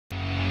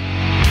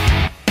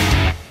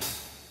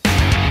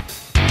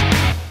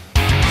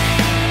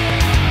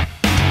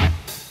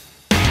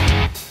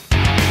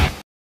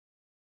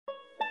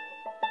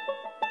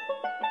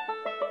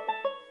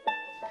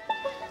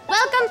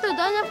to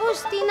Doña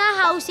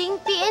Faustina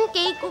Housing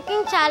Pnk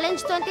Cooking Challenge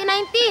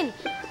 2019.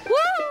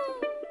 Woo!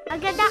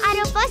 Magandang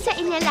araw po sa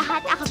inyo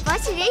lahat. Ako po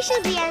si Rachel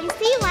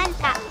DMC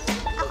Wanta.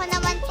 Ako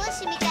naman po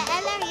si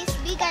Micaela Riz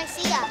B.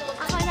 Garcia.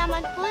 Ako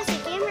naman po si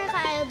Kim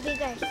Rafael B.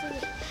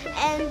 Garcia.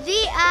 And we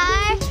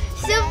are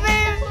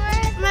super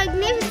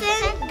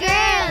magnificent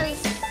girls.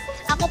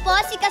 Ako po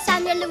si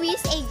Cassandra Luis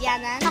A.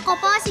 Diana. Ako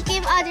po si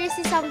Kim Audrey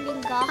C.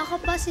 Samlinggo.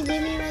 Ako po si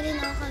Jimmy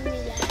Marino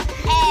Camila.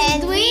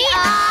 And we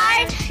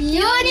are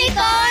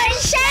Unicorn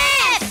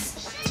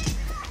Chefs!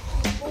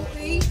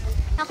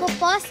 Ako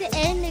po si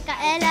N.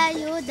 Micaela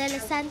U. De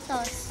Los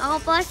Santos.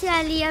 Ako po si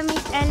Alia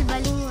Miss L.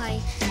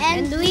 Balingway.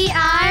 And we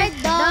are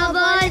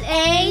Double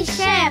A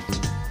Chef.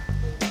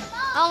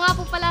 Ako nga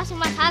po pala si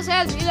Mas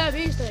Hazel Villa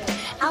Vista.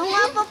 Ako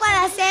nga po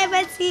pala si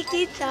Evan C.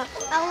 Quito.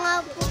 Ako nga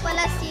po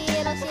pala si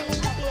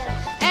Rosilyn Pira.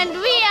 And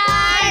we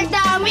are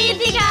the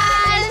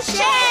Mythical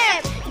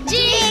Chef!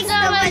 Jinx!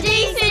 Double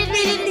Jinx!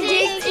 Infinity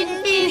Jinx!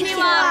 Infinity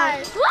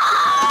Mars!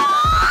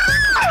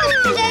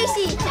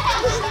 Jersey.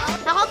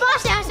 Ako po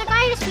si Asa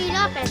Carlos P.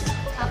 Lopez.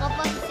 Ako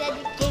po si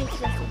Cedric James.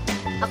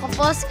 Ako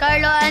po si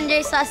Carlo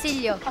Andres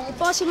Sacilio. Ako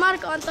po si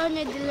Marco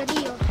Antonio De La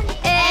Rio.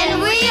 And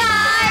we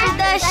are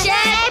the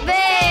Chef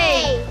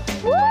Bay!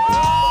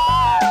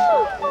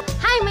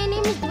 Hi, my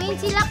name is Dwayne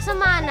Silak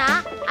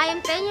Samana. I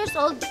am 10 years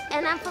old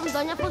and I'm from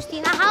Doña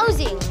Faustina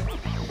Housing.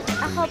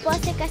 Ako po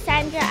si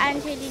Cassandra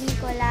Angeline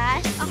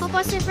Nicolas. Ako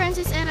po si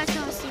Francis Era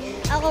Chosi.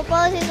 Ako po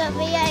si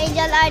Sofia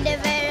Angel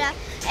Ardevera.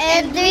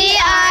 And we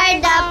are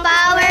the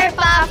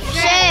Powerpuff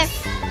Chef!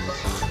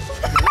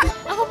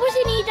 Ako po si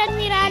Nathan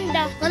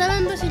Miranda. Ako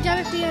naman po si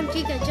Jerry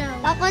PMG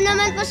Kajao. Ako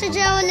naman po si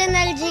Joe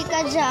Lenal G.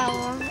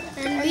 Kajao.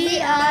 And we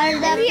are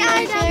the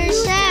Future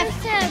Chef!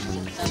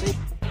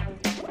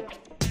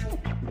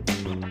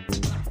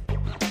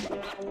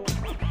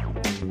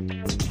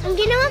 Ang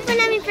ginawa po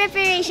namin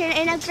preparation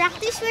ay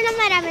nag-practice po na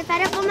marami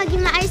para po maging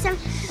maayos ang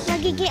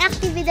magiging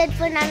aktibidad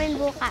po namin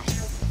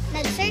bukas.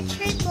 Nag-search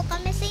po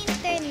kami sa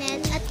internet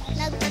at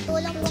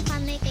nagpatulong po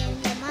kami kay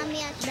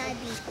mommy at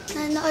daddy.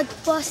 Nanood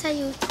po sa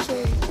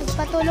YouTube.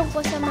 Nagpatulong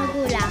po sa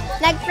magulang.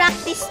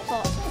 Nag-practice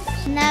po.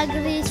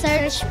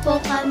 Nag-research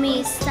po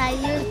kami sa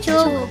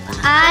YouTube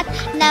at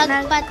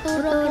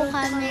nagpaturo po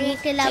kami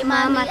kila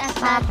mami at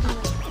daddy.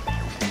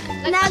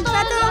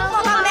 Nagpatulong po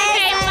kami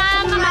sa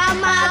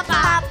mama at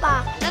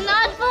papa.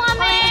 Nanood po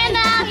kami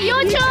ng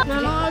YouTube!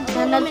 Nanood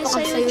po kami sa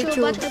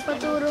YouTube at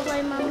nagpaturo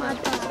kay mama at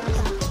papa.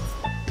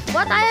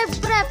 What I have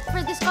prepped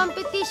for this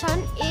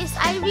competition is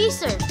I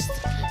researched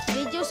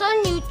videos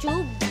on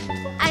YouTube.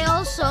 I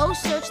also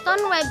searched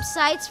on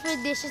websites for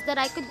dishes that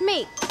I could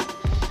make.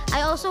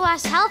 I also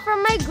asked help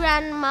from my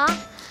grandma,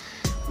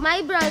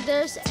 my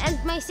brothers, and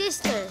my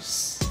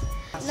sisters.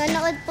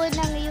 Nanood po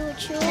ng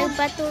YouTube.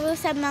 Nagpaturo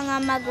sa mga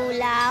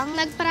magulang.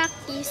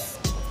 Nag-practice.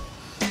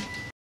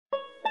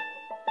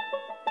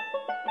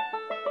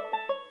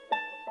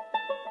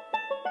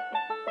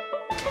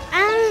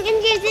 Ang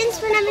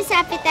ingredients po namin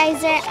sa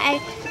appetizer ay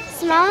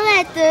small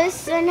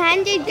lettuce,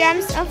 100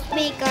 grams of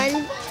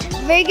bacon,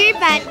 burger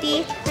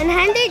patty,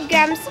 100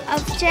 grams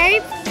of cherry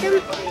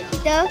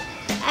tomato,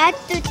 at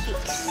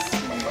toothpicks.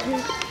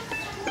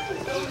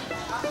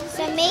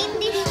 Sa main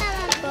dish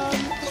naman po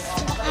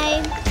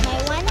ay may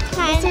 1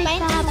 can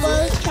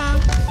pineapple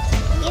chunk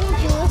in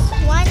juice,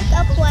 1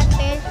 cup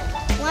water,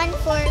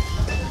 1/4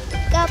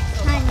 cup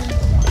honey.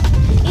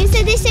 Yung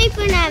sa dessert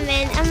po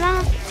namin, ang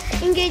mga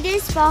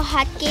ingredients po,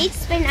 hot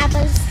cakes,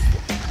 pineapple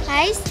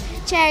slice,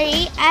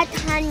 cherry, at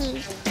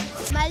honey.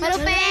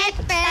 Malupit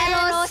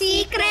pero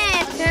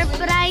secret!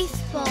 Surprise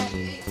po!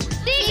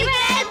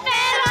 Secret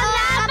pero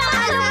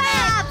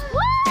napakasarap!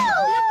 Woo!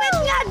 Lupit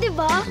nga, di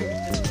ba?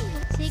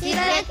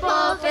 Secret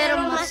po pero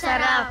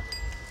masarap.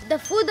 The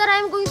food that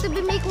I'm going to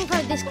be making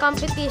for this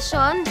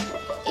competition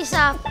is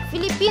a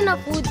Filipino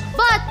food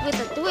but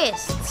with a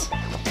twist.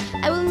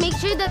 I will make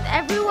sure that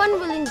everyone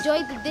will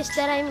enjoy the dish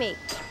that I make.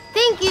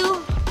 Thank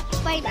you!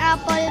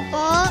 Pineapple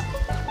po,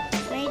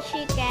 may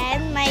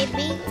chicken, may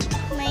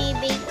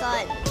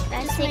bacon.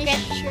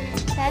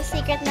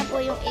 Secret na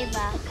po yung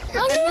iba.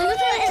 Ano?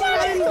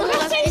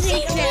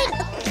 Secret!